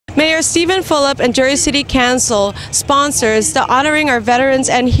Mayor Stephen Fulop and Jersey City Council sponsors the Honoring Our Veterans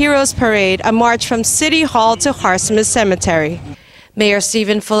and Heroes Parade, a march from City Hall to Harsimus Cemetery. Mayor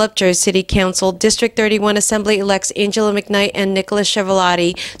Stephen Fulop, Jersey City Council, District 31 Assembly-elects Angela McKnight and Nicholas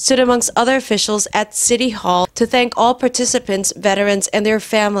Chevalotti stood amongst other officials at City Hall to thank all participants, veterans, and their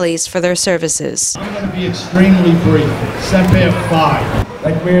families for their services. I'm going to be extremely brief. Semper Fi.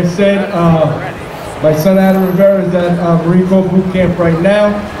 Like Mayor said, my son Adam Rivera is at Marine Corps boot camp right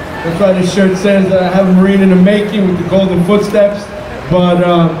now. That's why this shirt says I have a Marine in the making with the golden footsteps. But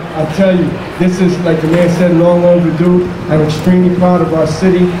I tell you, this is, like the mayor said, long overdue. I'm extremely proud of our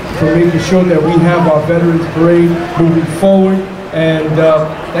city for making sure that we have our Veterans Parade moving forward. And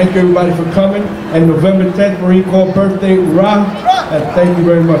thank you everybody for coming. And November 10th, Marine Corps birthday, hurrah! And thank you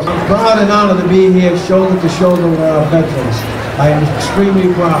very much. I'm proud and honored to be here shoulder to shoulder with our veterans. I am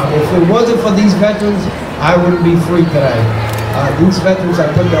extremely proud. If it wasn't for these veterans, I wouldn't be free today. These veterans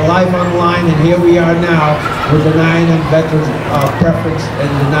have put their life on the line, and here we are now with denying them veterans preference and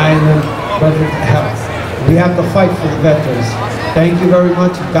denying them veterans health. We have to fight for the veterans. Thank you very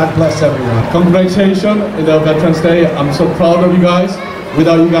much. God bless everyone. Congratulations on the Veterans Day. I'm so proud of you guys.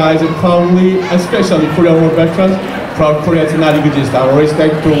 Without you guys, and probably, especially for our veterans, proud Koreans and Nadigajista. I always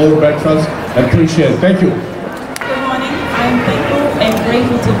thank to all veterans and appreciate it. Thank you. Good morning. I'm thankful and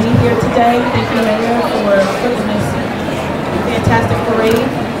grateful to be here today. Thank you, Mayor, for putting this fantastic parade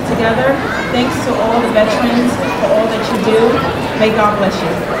together. Thanks to all the veterans for all that you do. May God bless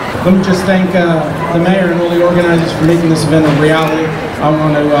you. Let me just thank the mayor and all the organizers for making this event a reality. I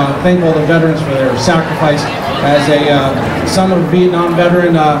want to thank all the veterans for their sacrifice. As a son of a Vietnam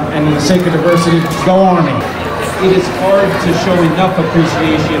veteran and in the sake of diversity, go Army. It is hard to show enough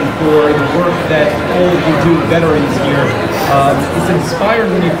appreciation for the work that all of you do, veterans here. It's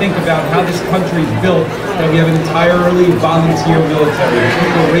inspiring when you think about how this country is built, that we have an entirely volunteer military.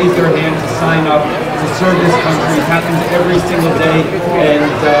 People raise their hand to sign up to serve this country. It happens every single day, and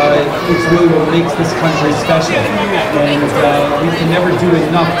it's really what makes this country special. And we can never do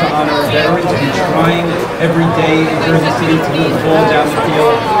enough to honor our veterans. We're trying every day in Jersey City to move the ball down the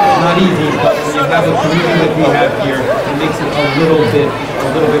field. It's not easy, but when you have a community like we have here, it makes it a little bit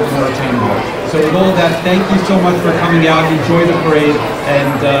more attainable. So with all that, thank you so much for coming out. Enjoy the parade,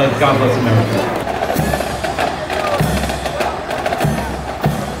 and God bless America.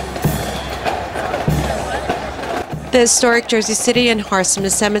 The historic Jersey City and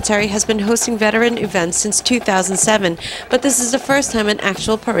Harsimus Cemetery has been hosting veteran events since 2007, but this is the first time an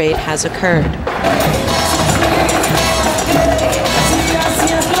actual parade has occurred.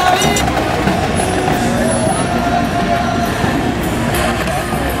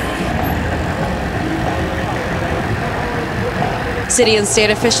 City and state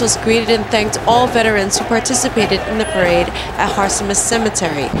officials greeted and thanked all veterans who participated in the parade at Harsimus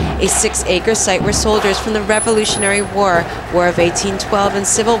Cemetery, a 6-acre site where soldiers from the Revolutionary War, War of 1812 and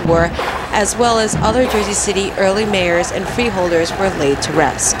Civil War, as well as other Jersey City early mayors and freeholders were laid to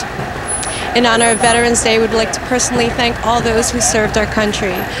rest. In honor of Veterans Day, we would like to personally thank all those who served our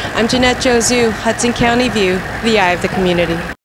country. I'm Jeanette Josu, Hudson County View, the eye of the community.